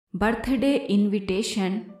Birthday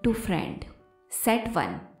invitation to friend. Set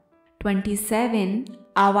 1. 27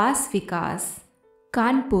 Awas Vikas,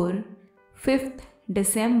 Kanpur, 5th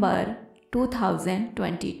December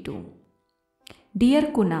 2022. Dear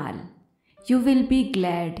Kunal, you will be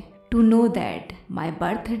glad to know that my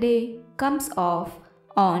birthday comes off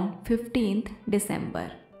on 15th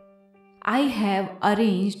December. I have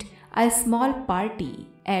arranged a small party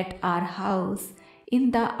at our house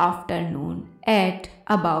in the afternoon at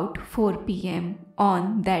about 4 p.m.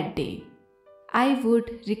 on that day. I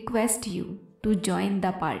would request you to join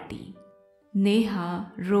the party.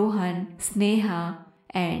 Neha, Rohan, Sneha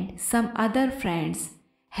and some other friends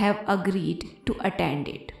have agreed to attend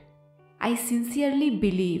it. I sincerely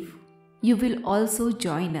believe you will also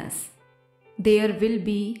join us. There will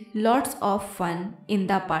be lots of fun in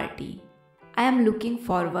the party. I am looking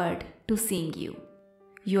forward to seeing you.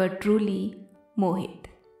 You are truly Mohit.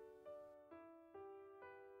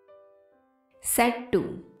 Set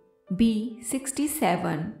 2.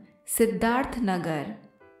 B67 Siddharth Nagar,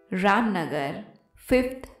 Ramnagar,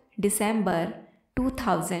 5th December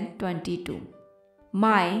 2022.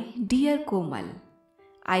 My dear Komal,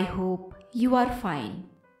 I hope you are fine.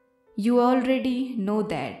 You already know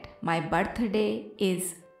that my birthday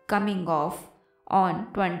is coming off on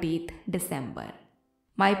 20th December.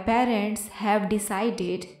 My parents have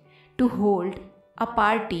decided to hold a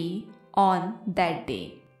party on that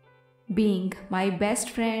day. Being my best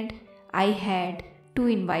friend, I had to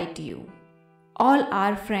invite you. All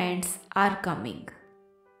our friends are coming.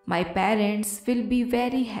 My parents will be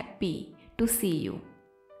very happy to see you.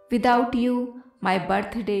 Without you, my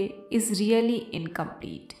birthday is really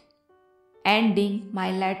incomplete. Ending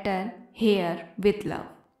my letter here with love.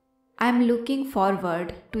 I am looking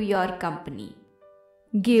forward to your company.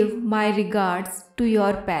 Give my regards to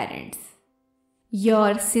your parents.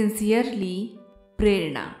 Yours sincerely,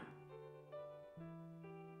 Prerna.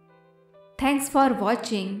 Thanks for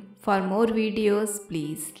watching. For more videos,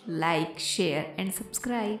 please like, share and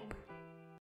subscribe.